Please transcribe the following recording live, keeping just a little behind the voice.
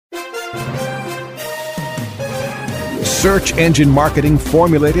Search engine marketing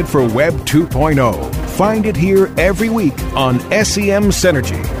formulated for Web 2.0. Find it here every week on SEM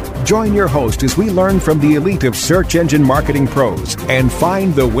Synergy. Join your host as we learn from the elite of search engine marketing pros and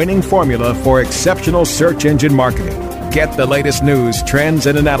find the winning formula for exceptional search engine marketing. Get the latest news, trends,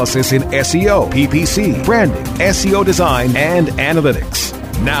 and analysis in SEO, PPC, branding, SEO design, and analytics.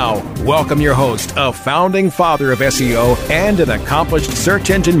 Now, welcome your host, a founding father of SEO and an accomplished search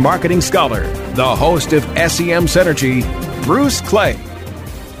engine marketing scholar, the host of SEM Synergy, Bruce Clay.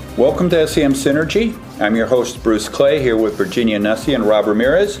 Welcome to SEM Synergy. I'm your host, Bruce Clay, here with Virginia Nussey and Rob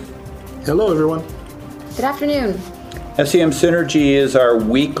Ramirez. Hello, everyone. Good afternoon. SEM Synergy is our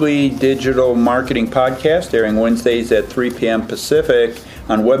weekly digital marketing podcast, airing Wednesdays at 3 p.m. Pacific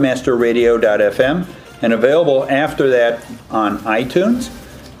on webmasterradio.fm and available after that on iTunes.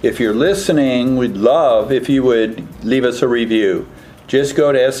 If you're listening, we'd love if you would leave us a review. Just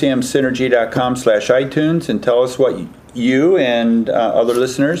go to semsynergy.com/iTunes and tell us what you and other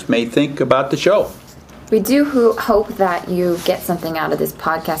listeners may think about the show. We do hope that you get something out of this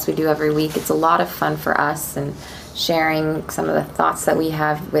podcast we do every week. It's a lot of fun for us and sharing some of the thoughts that we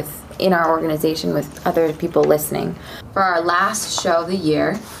have in our organization with other people listening. For our last show of the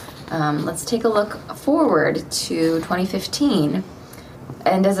year, let's take a look forward to 2015.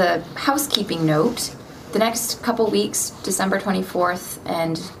 And as a housekeeping note, the next couple weeks, December 24th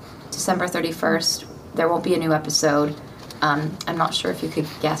and December 31st, there won't be a new episode. I'm not sure if you could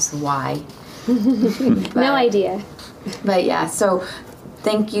guess why. No idea. But yeah, so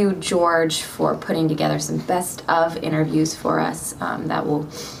thank you, George, for putting together some best of interviews for us.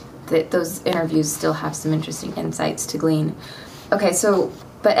 Those interviews still have some interesting insights to glean. Okay,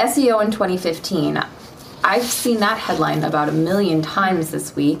 but SEO in 2015, I've seen that headline about 1 million times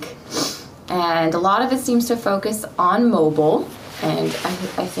this week, and a lot of it seems to focus on mobile, and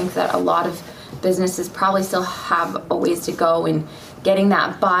I think that a lot of businesses probably still have a ways to go in getting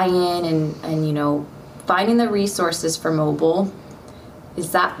that buy-in and finding the resources for mobile. Is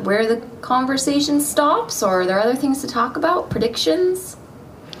that where the conversation stops, or are there other things to talk about? Predictions?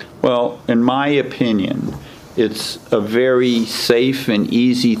 Well, in my opinion, it's a very safe and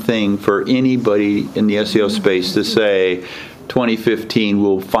easy thing for anybody in the SEO space to say 2015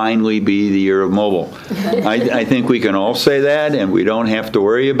 will finally be the year of mobile. I think we can all say that, and we don't have to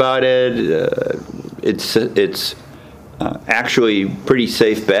worry about it. It's actually pretty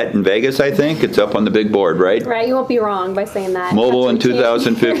safe bet in Vegas, I think. It's up on the big board, right? Right, you won't be wrong by saying that. Mobile in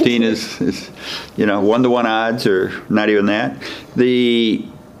 2015 is 1-to-1 odds, or not even that.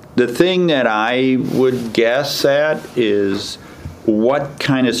 The thing that I would guess at is what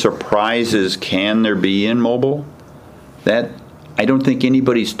kind of surprises can there be in mobile? That I don't think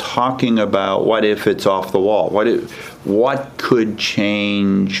anybody's talking about what if it's off the wall. What could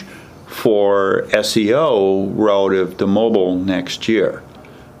change for SEO relative to mobile next year?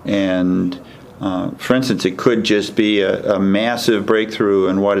 And for instance, it could just be a massive breakthrough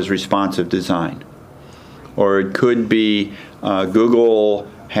in what is responsive design. Or it could be Google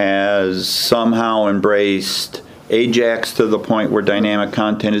has somehow embraced Ajax to the point where dynamic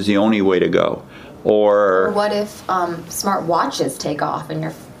content is the only way to go. Or what if smart watches take off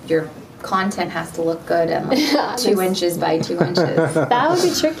and your content has to look good and 2 inches by 2 inches? That would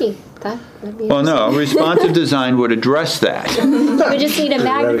be tricky. Well, no, responsive design would address that. You would just need a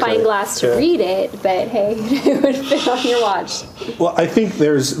magnifying glass to read it, but hey, it would fit on your watch. Well, I think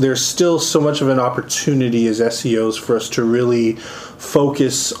there's still so much of an opportunity as SEOs for us to really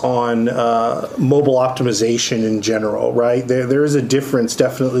focus on mobile optimization in general, right? There is a difference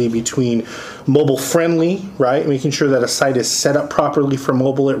definitely between mobile friendly, right? Making sure that a site is set up properly for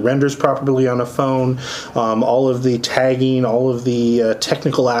mobile, it renders properly on a phone, all of the tagging, all of the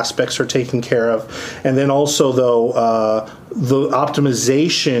technical aspects are taken care of. And then also, though, the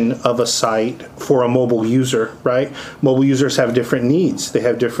optimization of a site for a mobile user, right? Mobile users have different needs. They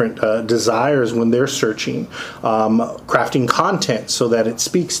have different desires when they're searching. Crafting content so that it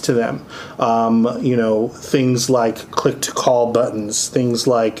speaks to them. Things like click-to-call buttons, things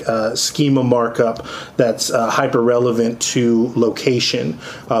like schema markup that's hyper relevant to location,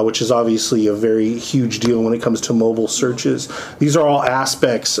 which is obviously a very huge deal when it comes to mobile searches. These are all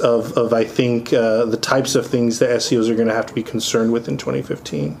aspects of I think, the types of things that SEOs are going to have to be concerned with in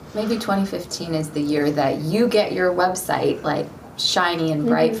 2015. Maybe 2015 is the year that you get your website like shiny and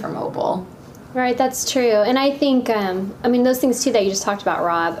bright for mobile. Right, that's true. And I think, those things too that you just talked about,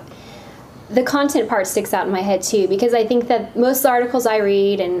 Rob, the content part sticks out in my head too, because I think that most of the articles I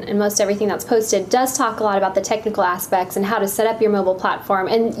read and most everything that's posted does talk a lot about the technical aspects and how to set up your mobile platform,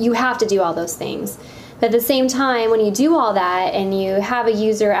 and you have to do all those things. But at the same time, when you do all that and you have a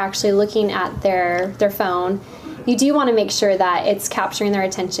user actually looking at their phone, you do want to make sure that it's capturing their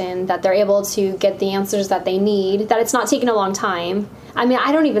attention, that they're able to get the answers that they need, that it's not taking a long time. I mean,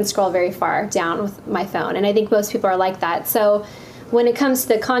 I don't even scroll very far down with my phone, and I think most people are like that. So when it comes to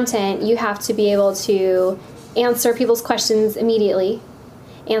the content, you have to be able to answer people's questions immediately,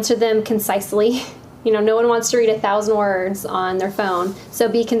 answer them concisely. You know, no one wants to read 1,000 words on their phone. So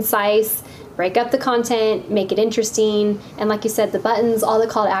be concise, break up the content, make it interesting. And like you said, the buttons, all the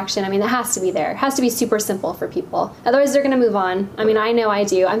call to action, I mean, that has to be there. It has to be super simple for people. Otherwise, they're going to move on. I mean, I know I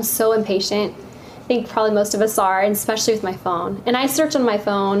do. I'm so impatient. I think probably most of us are, and especially with my phone. And I search on my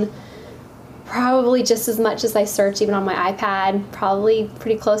phone probably just as much as I search even on my iPad, probably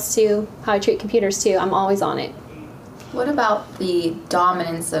pretty close to how I treat computers too. I'm always on it. What about the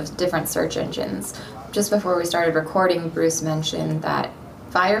dominance of different search engines? Just before we started recording, Bruce mentioned that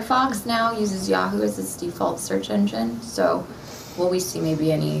Firefox now uses Yahoo as its default search engine. So will we see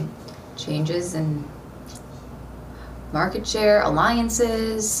maybe any changes in market share,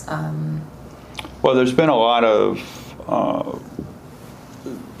 alliances? Well, there's been a lot of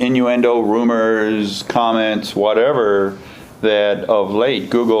innuendo, rumors, comments, whatever, that of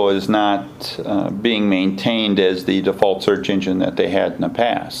late Google is not being maintained as the default search engine that they had in the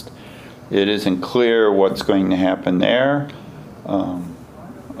past. It isn't clear what's going to happen there.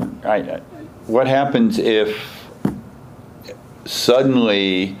 What happens if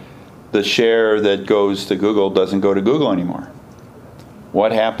suddenly the share that goes to Google doesn't go to Google anymore?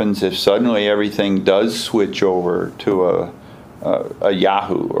 What happens if suddenly everything does switch over to a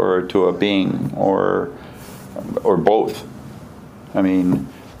Yahoo or to a Bing or both? I mean,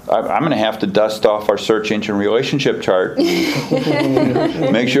 I'm going to have to dust off our search engine relationship chart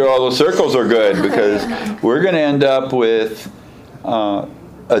and make sure all those circles are good, because we're going to end up with a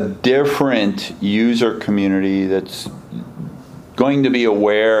different user community that's going to be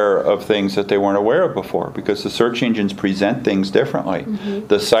aware of things that they weren't aware of before, because the search engines present things differently. Mm-hmm.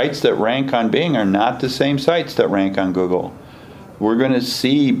 The sites that rank on Bing are not the same sites that rank on Google. We're going to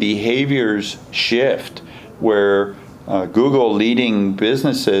see behaviors shift where Google leading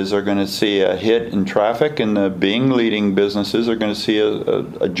businesses are going to see a hit in traffic, and the Bing leading businesses are going to see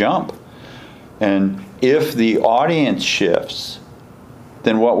a jump. And if the audience shifts,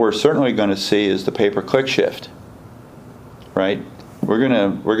 then what we're certainly going to see is the pay-per-click shift. Right? We're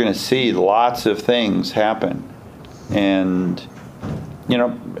gonna see lots of things happen, and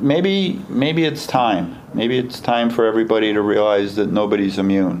maybe it's time. Maybe it's time for everybody to realize that nobody's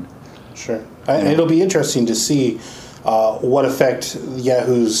immune. Sure, it'll be interesting to see what effect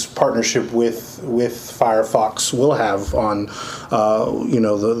Yahoo's partnership with Firefox will have on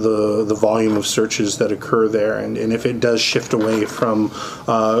the volume of searches that occur there, and if it does shift away from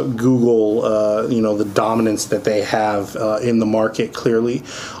Google, the dominance that they have in the market. Clearly,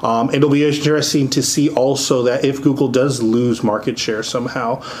 it'll be interesting to see also that if Google does lose market share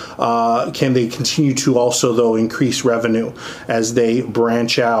somehow, can they continue to also though increase revenue as they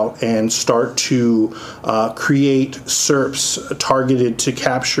branch out and start to create SERPs targeted to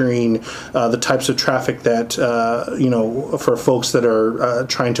capturing the types of traffic that, for folks that are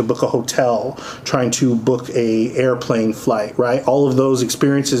trying to book a hotel, trying to book a airplane flight, right? All of those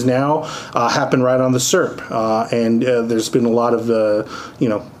experiences now happen right on the SERP. And there's been a lot of,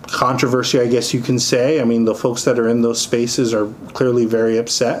 controversy, I guess you can say. I mean, the folks that are in those spaces are clearly very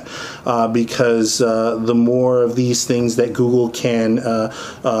upset because the more of these things that Google can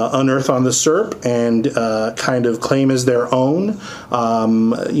unearth on the SERP and kind of claim as their own,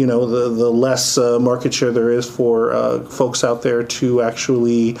 the less market share there is for folks out there to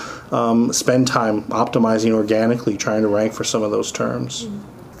actually spend time optimizing organically, trying to rank for some of those terms.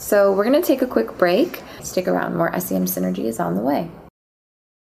 So we're going to take a quick break. Stick around. More SEM Synergy is on the way.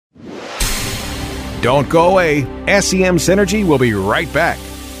 Don't go away. SEM Synergy will be right back.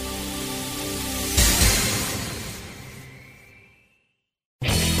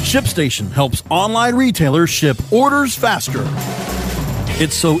 ShipStation helps online retailers ship orders faster.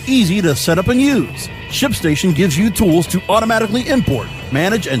 It's so easy to set up and use. ShipStation gives you tools to automatically import,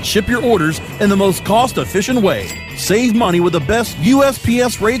 manage, and ship your orders in the most cost-efficient way. Save money with the best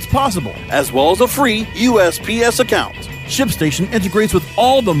USPS rates possible, as well as a free USPS account. ShipStation integrates with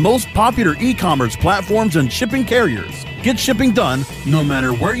all the most popular e-commerce platforms and shipping carriers. Get shipping done no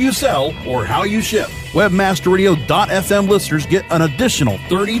matter where you sell or how you ship. Webmasterradio.fm listeners get an additional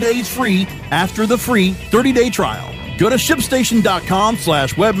 30 days free after the free 30-day trial. Go to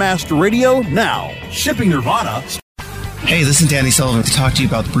ShipStation.com/webmasterradio now. Shipping Nirvana. Hey, this is Danny Sullivan to talk to you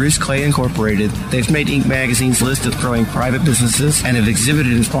about Bruce Clay Incorporated. They've made Inc. Magazine's list of growing private businesses and have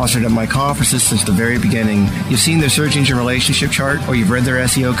exhibited and sponsored at my conferences since the very beginning. You've seen their search engine relationship chart, or you've read their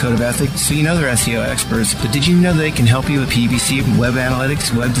SEO code of ethics, so you know they're SEO experts. But did you know they can help you with PPC, web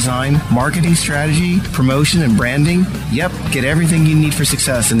analytics, web design, marketing strategy, promotion, and branding? Yep, get everything you need for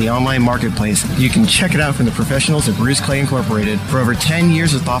success in the online marketplace. You can check it out from the professionals at Bruce Clay Incorporated. For over 10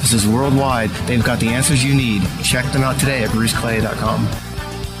 years with offices worldwide, they've got the answers you need. Check them out today at bruceclay.com.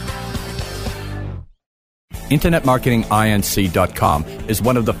 InternetMarketingInc.com is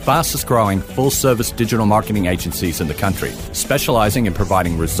one of the fastest growing full-service digital marketing agencies in the country, specializing in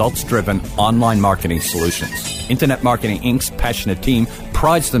providing results-driven online marketing solutions. Internet Marketing Inc.'s passionate team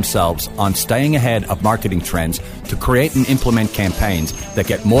prides themselves on staying ahead of marketing trends to create and implement campaigns that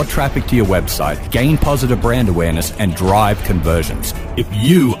get more traffic to your website, gain positive brand awareness, and drive conversions. If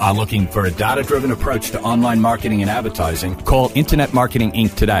you are looking for a data-driven approach to online marketing and advertising, call Internet Marketing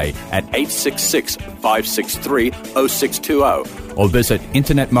Inc. today at 866-563-0620 or visit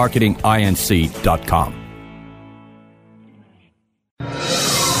InternetMarketingInc.com.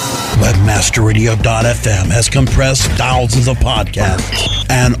 Webmasterradio.fm has compressed thousands of podcasts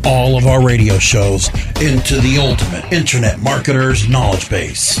and all of our radio shows into the ultimate internet marketer's knowledge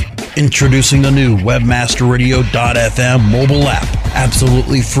base. Introducing the new Webmasterradio.fm mobile app,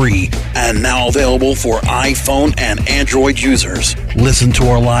 absolutely free and now available for iPhone and Android users. Listen to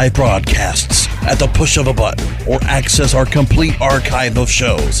our live broadcasts at the push of a button or access our complete archive of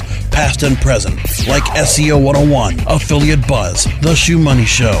shows, past and present, like SEO 101, Affiliate Buzz, The Shoe Money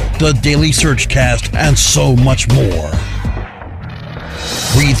Show, The Daily Search Cast, and so much more.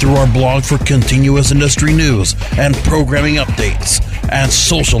 Read through our blog for continuous industry news and programming updates, and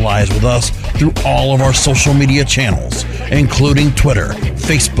socialize with us through all of our social media channels, including Twitter,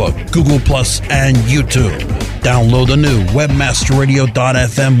 Facebook, Google+, and YouTube. Download the new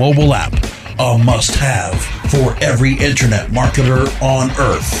Webmasterradio.fm mobile app, a must-have for every internet marketer on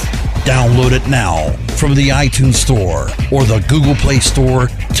Earth. Download it now from the iTunes Store or the Google Play Store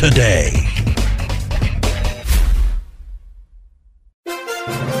today.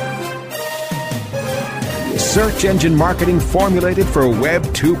 Search engine marketing formulated for Web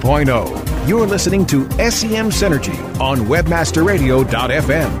 2.0. You're listening to SEM Synergy on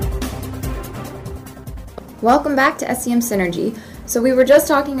webmasterradio.fm. Welcome back to SEM Synergy. So we were just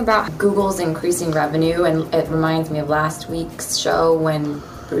talking about Google's increasing revenue, and it reminds me of last week's show when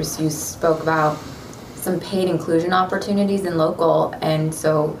Bruce, you spoke about some paid inclusion opportunities in local, and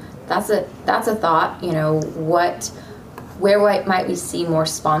so that's a thought. You know, where might we see more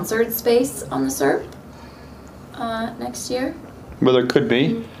sponsored space on the SERP next year? Well, there could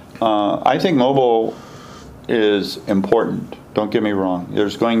be. I think mobile is important. Don't get me wrong.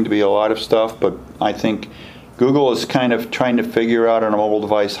 There's going to be a lot of stuff, but I think Google is kind of trying to figure out on a mobile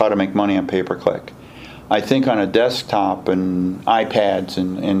device how to make money on pay-per-click. I think on a desktop and iPads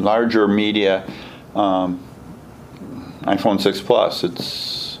and larger media, iPhone 6 Plus,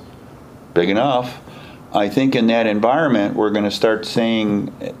 it's big enough. I think in that environment, we're going to start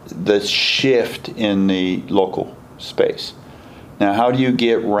seeing the shift in the local space. Now, how do you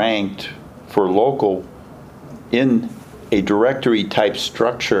get ranked for local in a directory type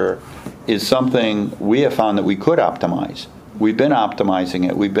structure is something we have found that we could optimize. We've been optimizing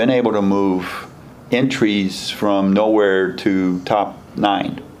it. We've been able to move entries from nowhere to top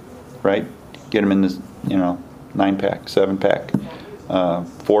 9, right? Get them in this, 9-pack, 7-pack,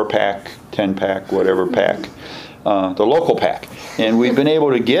 4-pack, 10-pack, whatever pack, the local pack. And we've been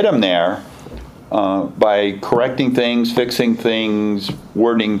able to get them there by correcting things, fixing things,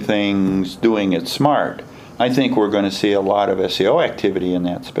 wording things, doing it smart. I think we're going to see a lot of SEO activity in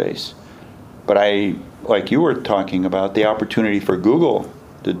that space. But like you were talking about, the opportunity for Google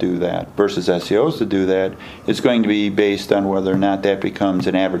to do that versus SEOs to do that is going to be based on whether or not that becomes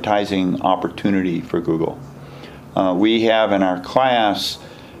an advertising opportunity for Google. We have in our class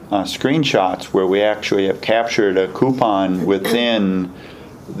screenshots where we actually have captured a coupon within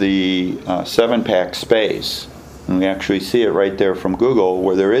the 7-pack space. And we actually see it right there from Google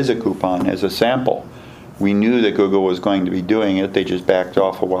where there is a coupon as a sample. We knew that Google was going to be doing it. They just backed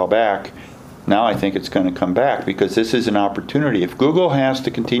off a while back. Now I think it's going to come back because this is an opportunity. If Google has to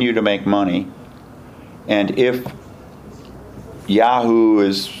continue to make money, and if Yahoo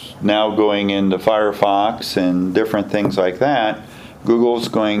is now going into Firefox and different things like that, Google's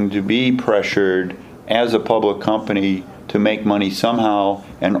going to be pressured as a public company to make money somehow,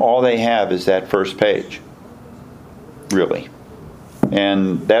 and all they have is that first page, really.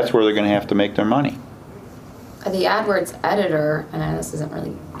 And that's where they're going to have to make their money. the AdWords editor, and I know this isn't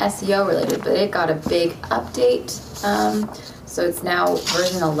really SEO related, but it got a big update. So it's now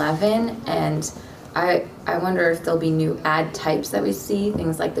version 11, and I wonder if there'll be new ad types that we see,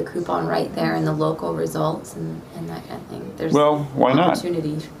 things like the coupon right there and the local results and that kind of thing. There's why not?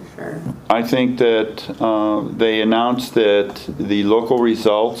 Opportunity for sure. I think that they announced that the local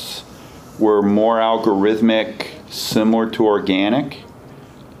results were more algorithmic, similar to organic.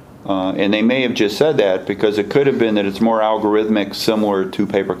 And they may have just said that because it could have been that it's more algorithmic, similar to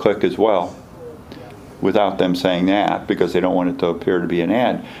pay-per-click as well, without them saying that, because they don't want it to appear to be an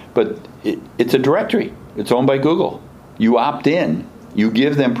ad. But it's a directory. It's owned by Google. You opt in. You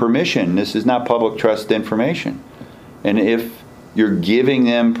give them permission. This is not public trust information. And if you're giving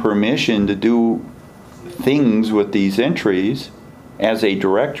them permission to do things with these entries, as a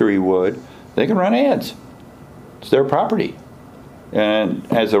directory would, they can run ads. It's their property. And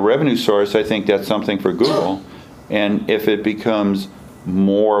as a revenue source, I think that's something for Google. And if it becomes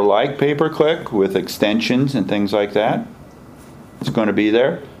more like pay-per-click with extensions and things like that, it's going to be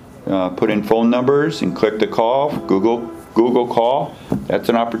there. Put in phone numbers and click the call, Google call. That's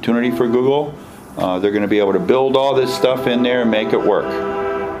an opportunity for Google. They're going to be able to build all this stuff in there and make it work.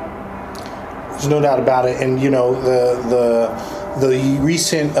 There's no doubt about it. And, the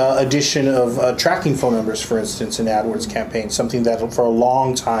recent addition of tracking phone numbers, for instance, in AdWords campaigns, something that for a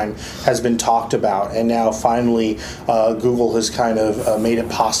long time has been talked about, and now finally Google has kind of made it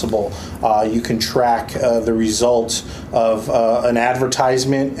possible. You can track the results of an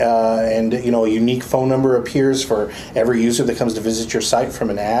advertisement, and a unique phone number appears for every user that comes to visit your site from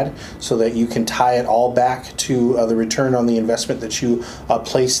an ad, so that you can tie it all back to the return on the investment that you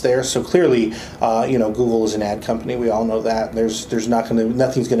placed there. So clearly, Google is an ad company. We all know that.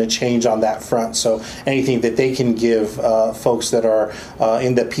 Nothing's going to change on that front. So anything that they can give folks that are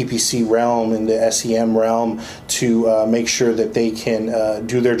in the PPC realm, in the SEM realm, to make sure that they can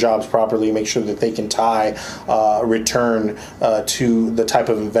do their jobs properly, make sure that they can tie return to the type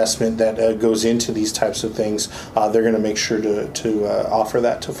of investment that goes into these types of things, they're going to make sure to offer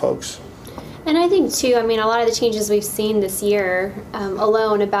that to folks. And I think, too, a lot of the changes we've seen this year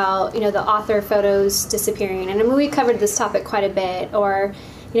alone about, the author photos disappearing. And we covered this topic quite a bit. Or,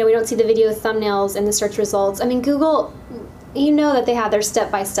 we don't see the video thumbnails in the search results. Google, that they have their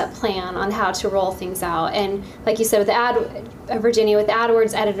step-by-step plan on how to roll things out. And like you said, with Virginia, with the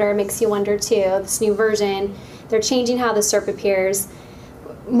AdWords editor, it makes you wonder, too, this new version, they're changing how the SERP appears.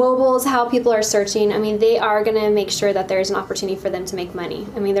 Mobile is how people are searching. They are going to make sure that there's an opportunity for them to make money.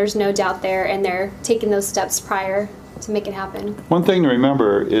 There's no doubt there, and they're taking those steps prior to make it happen. One thing to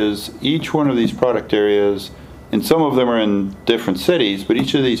remember is each one of these product areas, and some of them are in different cities, but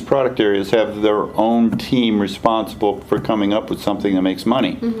each of these product areas have their own team responsible for coming up with something that makes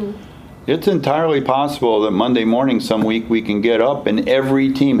money. Mm-hmm. It's entirely possible that Monday morning some week we can get up and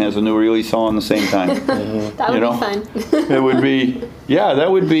every team has a new release all on the same time. Mm-hmm. That would be fun. It would be,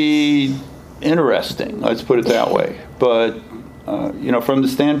 that would be interesting. Let's put it that way. But, from the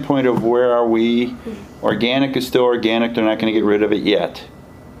standpoint of where are we, organic is still organic. They're not going to get rid of it yet.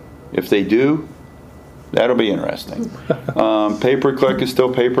 If they do, that'll be interesting. Pay-per-click is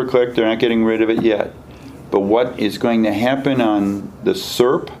still pay-per-click. They're not getting rid of it yet. But what is going to happen on the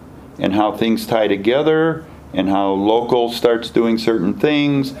SERP, and how things tie together, and how local starts doing certain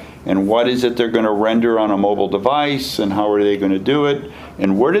things, and what is it they're going to render on a mobile device, and how are they going to do it,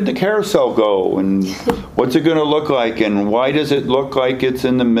 and where did the carousel go, and what's it going to look like, and why does it look like it's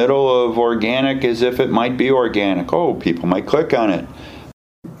in the middle of organic as if it might be organic? Oh, people might click on it.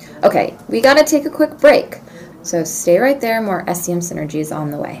 Okay, we got to take a quick break. So stay right there, more SEM Synergy is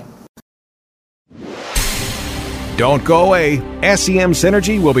on the way. Don't go away. SEM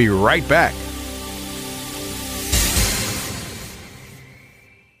Synergy will be right back.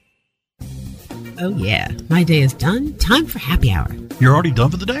 Oh yeah, my day is done. Time for happy hour. You're already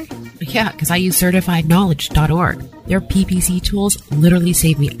done for the day? Yeah, because I use CertifiedKnowledge.org. Their PPC tools literally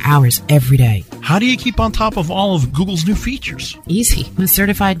save me hours every day. How do you keep on top of all of Google's new features? Easy. With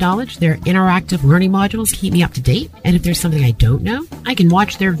Certified Knowledge, their interactive learning modules keep me up to date. And if there's something I don't know, I can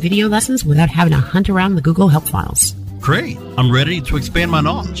watch their video lessons without having to hunt around the Google Help files. Great. I'm ready to expand my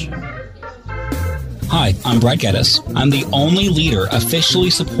knowledge. Hi, I'm Brett Geddes. I'm the only leader officially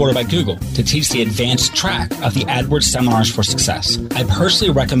supported by Google to teach the advanced track of the AdWords Seminars for Success. I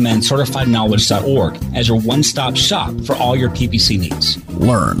personally recommend CertifiedKnowledge.org as your one-stop shop for all your PPC needs.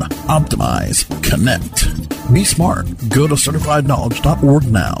 Learn, optimize, connect. Be smart. Go to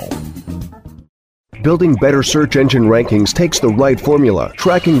CertifiedKnowledge.org now. Building better search engine rankings takes the right formula.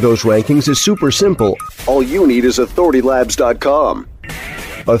 Tracking those rankings is super simple. All you need is authoritylabs.com.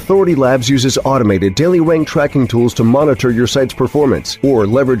 Authority Labs uses automated daily rank tracking tools to monitor your site's performance or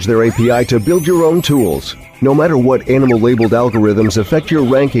leverage their API to build your own tools. No matter what animal-labeled algorithms affect your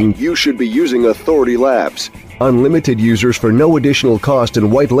ranking, you should be using Authority Labs. Unlimited users for no additional cost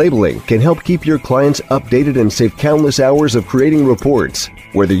and white labeling can help keep your clients updated and save countless hours of creating reports.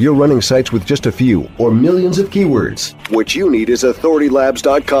 Whether you're running sites with just a few or millions of keywords, what you need is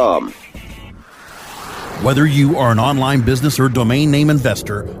authoritylabs.com. Whether you are an online business or domain name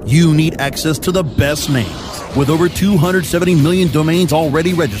investor, you need access to the best names. With over 270 million domains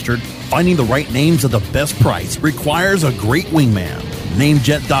already registered, finding the right names at the best price requires a great wingman.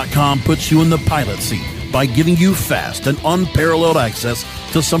 Namejet.com puts you in the pilot seat by giving you fast and unparalleled access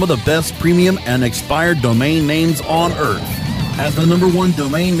to some of the best premium and expired domain names on earth. As the #1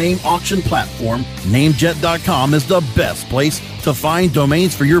 domain name auction platform, Namejet.com is the best place to find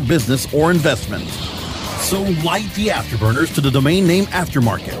domains for your business or investment. So light the afterburners to the domain name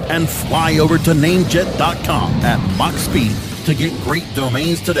aftermarket and fly over to Namejet.com at Mach speed to get great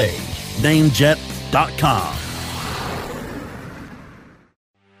domains today. Namejet.com.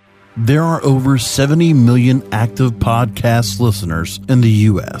 There are over 70 million active podcast listeners in the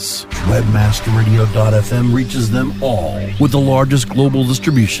U.S. Webmasterradio.fm reaches them all with the largest global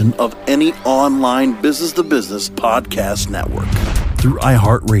distribution of any online business-to-business podcast network. Through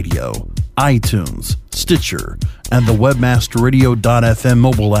iHeartRadio, iTunes, Stitcher, and the Webmasterradio.fm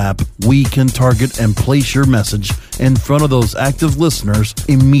mobile app, we can target and place your message in front of those active listeners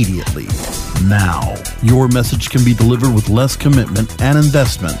immediately. Now, your message can be delivered with less commitment and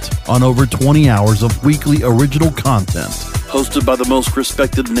investment on over 20 hours of weekly original content, hosted by the most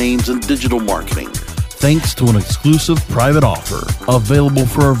respected names in digital marketing, thanks to an exclusive private offer available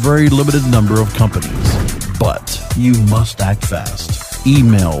for a very limited number of companies. But you must act fast.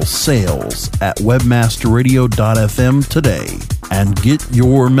 Email sales@webmasterradio.fm today and get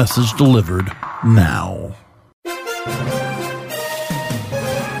your message delivered now.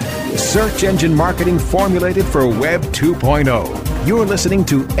 Search engine marketing formulated for Web 2.0. You're listening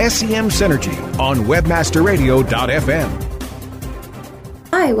to SEM Synergy on webmasterradio.fm.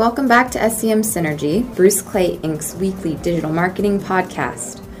 Hi, welcome back to SEM Synergy, Bruce Clay Inc.'s weekly digital marketing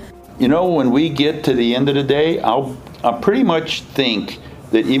podcast. You know, when we get to the end of the day, I'll pretty much think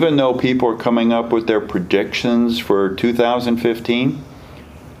that even though people are coming up with their predictions for 2015,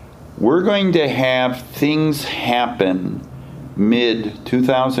 we're going to have things happen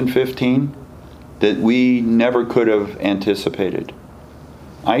mid-2015 that we never could have anticipated.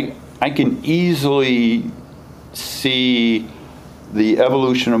 I can easily see the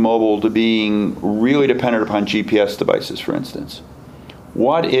evolution of mobile to being really dependent upon GPS devices, for instance.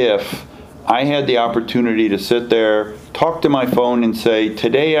 What if I had the opportunity to sit there, talk to my phone and say,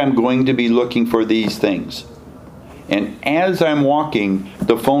 today I'm going to be looking for these things. And as I'm walking,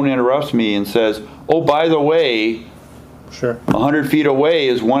 the phone interrupts me and says, oh, by the way, sure, 100 feet away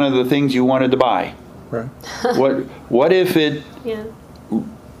is one of the things you wanted to buy. Right. What if it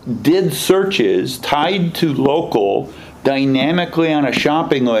did searches tied to local dynamically on a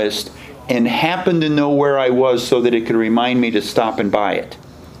shopping list and happened to know where I was so that it could remind me to stop and buy it?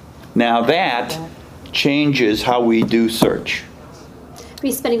 Now that changes how we do search.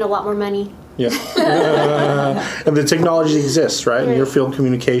 We're spending a lot more money. Yeah. And the technology exists, right? Near field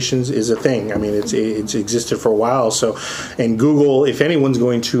communications is a thing. I mean, it's existed for a while. So, and Google, if anyone's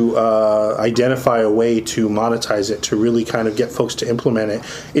going to identify a way to monetize it, to really kind of get folks to implement it,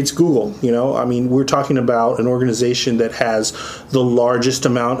 it's Google. You know, I mean, we're talking about an organization that has the largest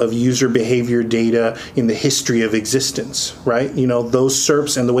amount of user behavior data in the history of existence, right? You know, those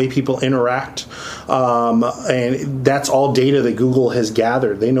SERPs and the way people interact, and that's all data that Google has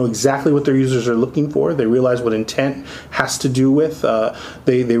gathered. They know exactly what their users are looking for. They realize what intent has to do with.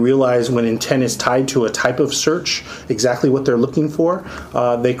 They realize when intent is tied to a type of search, exactly what they're looking for.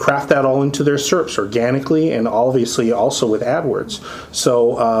 They craft that all into their SERPs organically and obviously also with AdWords.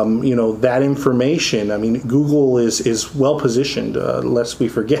 So, you know, that information, I mean, Google is well positioned, lest we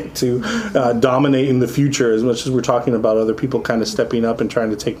forget, to dominate in the future. As much as we're talking about other people kind of stepping up and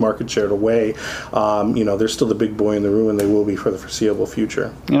trying to take market share away, you know, they're still the big boy in the room, and they will be for the foreseeable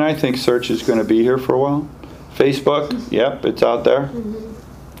future. And I think search is going to be here for a while. Facebook, yep, it's out there.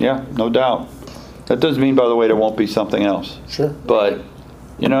 Yeah, no doubt. That doesn't mean, by the way, there won't be something else. Sure. But,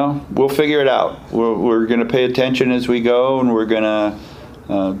 you know, we'll figure it out. We're going to pay attention as we go, and we're going to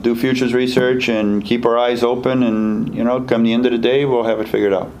do futures research and keep our eyes open, and, you know, come the end of the day, we'll have it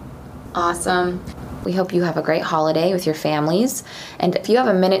figured out. Awesome. We hope you have a great holiday with your families. And if you have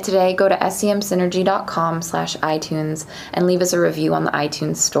a minute today, go to semsynergy.com/iTunes and leave us a review on the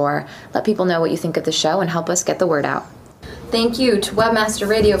iTunes store. Let people know what you think of the show and help us get the word out. Thank you to Webmaster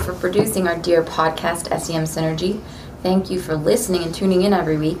Radio for producing our dear podcast, SEM Synergy. Thank you for listening and tuning in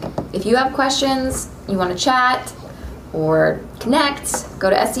every week. If you have questions, you want to chat or connect, go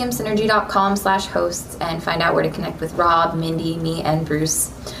to semsynergy.com/hosts and find out where to connect with Rob, Mindy, me, and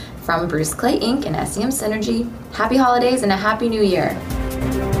Bruce from Bruce Clay Inc. and SEM Synergy. Happy holidays and a happy new year.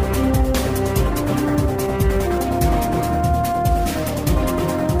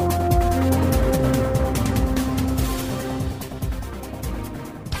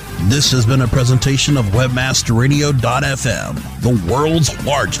 This has been a presentation of WebmasterRadio.fm, the world's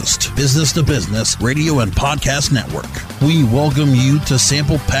largest business-to-business radio and podcast network. We welcome you to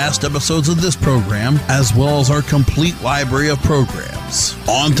sample past episodes of this program, as well as our complete library of programs,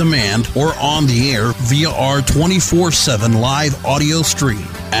 on demand or on the air via our 24/7 live audio stream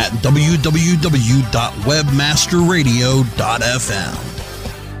at www.webmasterradio.fm.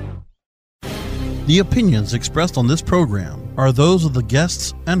 The opinions expressed on this program are those of the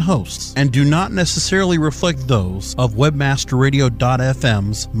guests and hosts and do not necessarily reflect those of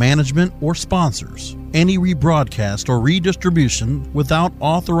WebmasterRadio.fm's management or sponsors. Any rebroadcast or redistribution without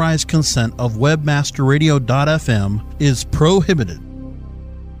authorized consent of WebmasterRadio.fm is prohibited.